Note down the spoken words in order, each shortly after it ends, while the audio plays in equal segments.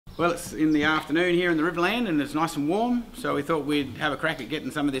Well, it's in the afternoon here in the Riverland and it's nice and warm, so we thought we'd have a crack at getting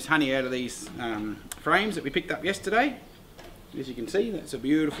some of this honey out of these frames that we picked up yesterday. As you can see, that's a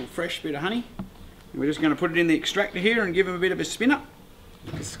beautiful fresh bit of honey. And we're just going to put it in the extractor here and give them a bit of a spin up.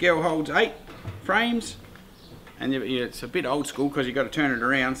 The scale holds 8 frames, and it's a bit old school because you've got to turn it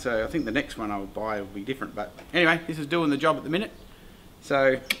around, so I think the next one I'll buy will be different. But anyway, this is doing the job at the minute,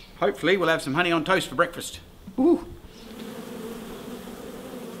 so hopefully we'll have some honey on toast for breakfast. Woo.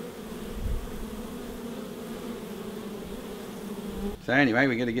 So anyway,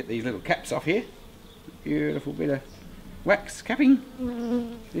 we're going to get these little caps off here. Beautiful bit of wax capping.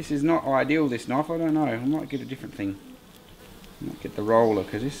 This is not ideal, this knife, I don't know. I might get a different thing. I might get the roller,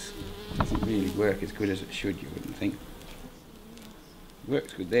 because this doesn't really work as good as it should, you wouldn't think. It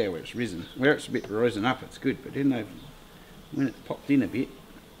works good there where it's risen. Where it's a bit risen up, it's good, but then when it's popped in a bit,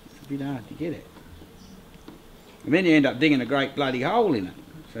 it's a bit hard to get it. And then you end up digging a great bloody hole in it.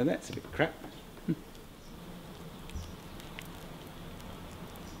 So that's a bit crap.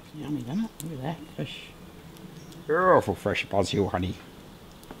 Yummy, doesn't it? Look at that, fresh. Beautiful fresh Boshill honey.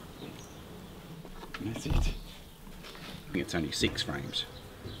 And that's it. I think it's only 6 frames.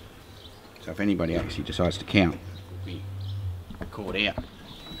 So if anybody actually decides to count, we record out.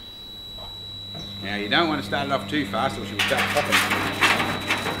 Now you don't want to start it off too fast or she'll start popping.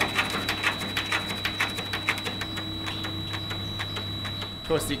 Of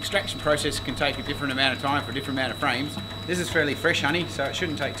course, the extraction process can take a different amount of time for a different amount of frames. This is fairly fresh honey, so it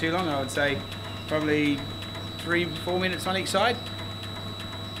shouldn't take too long. I would say probably 3-4 minutes on each side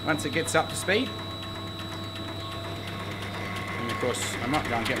once it gets up to speed. And of course, I might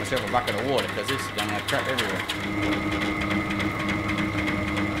go and get myself a bucket of water because this is going to have crap everywhere.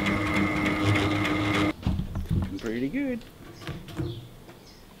 Looking pretty good.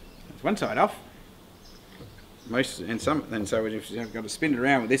 That's one side off. So we've got to spin it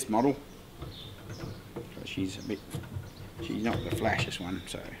around with this model. So she's not the flashiest one,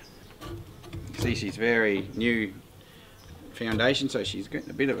 so you see she's very new foundation, so she's getting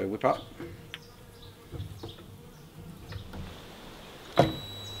a bit of a whip up.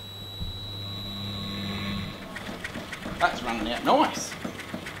 That's running out nice.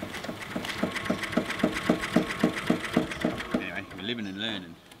 Anyway, we're living and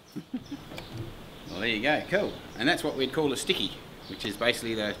learning. Well, there you go, cool. And that's what we'd call a sticky, which is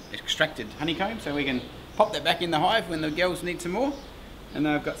basically the extracted honeycomb, so we can pop that back in the hive when the girls need some more, and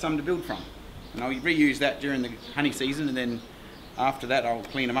they've got some to build from. And I'll reuse that during the honey season, and then after that I'll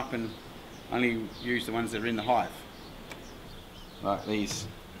clean them up and only use the ones that are in the hive. Like these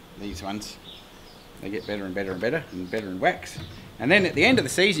ones, they get better and better and better, and better in wax. And then at the end of the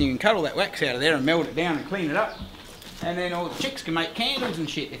season you can cut all that wax out of there and melt it down and clean it up, and then all the chicks can make candles and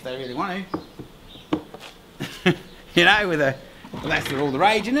shit if they really want to. You know, well, that's all the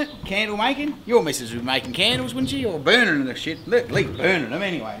rage, isn't it? Candle making. Your missus was making candles, wouldn't she? Or burning the shit. At least burning them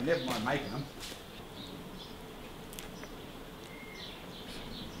anyway. Never mind making them.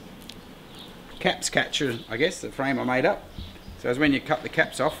 Caps catcher, I guess, the frame I made up. So as when you cut the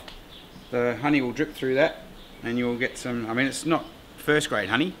caps off, the honey will drip through that, and you'll get some. I mean, it's not first grade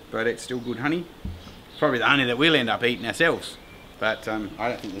honey, but it's still good honey. It's probably the honey that we'll end up eating ourselves. But I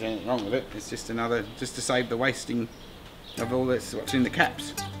don't think there's anything wrong with it. It's just just to save the wasting of all this, what's in the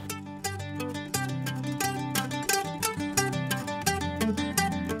caps.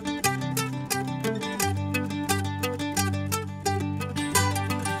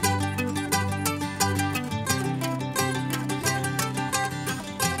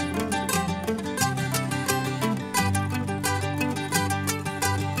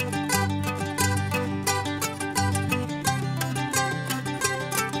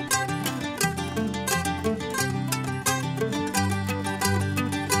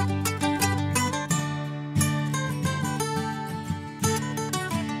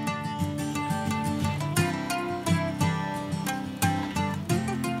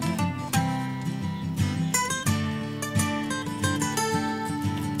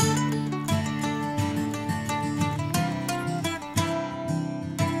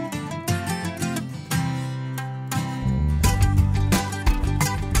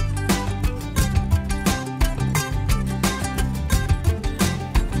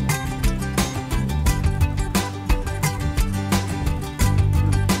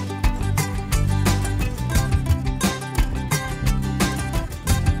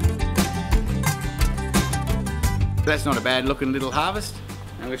 That's not a bad looking little harvest,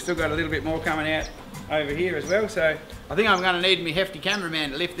 and we've still got a little bit more coming out over here as well, so I think I'm going to need my hefty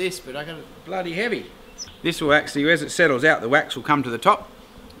cameraman to lift this, but I got it bloody heavy. This will actually, as it settles out, the wax will come to the top,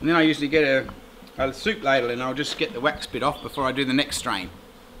 and then I usually get a soup ladle and I'll just get the wax bit off before I do the next strain.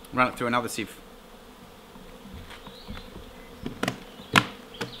 Run it through another sieve.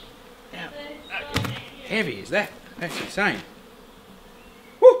 How heavy is that? That's insane.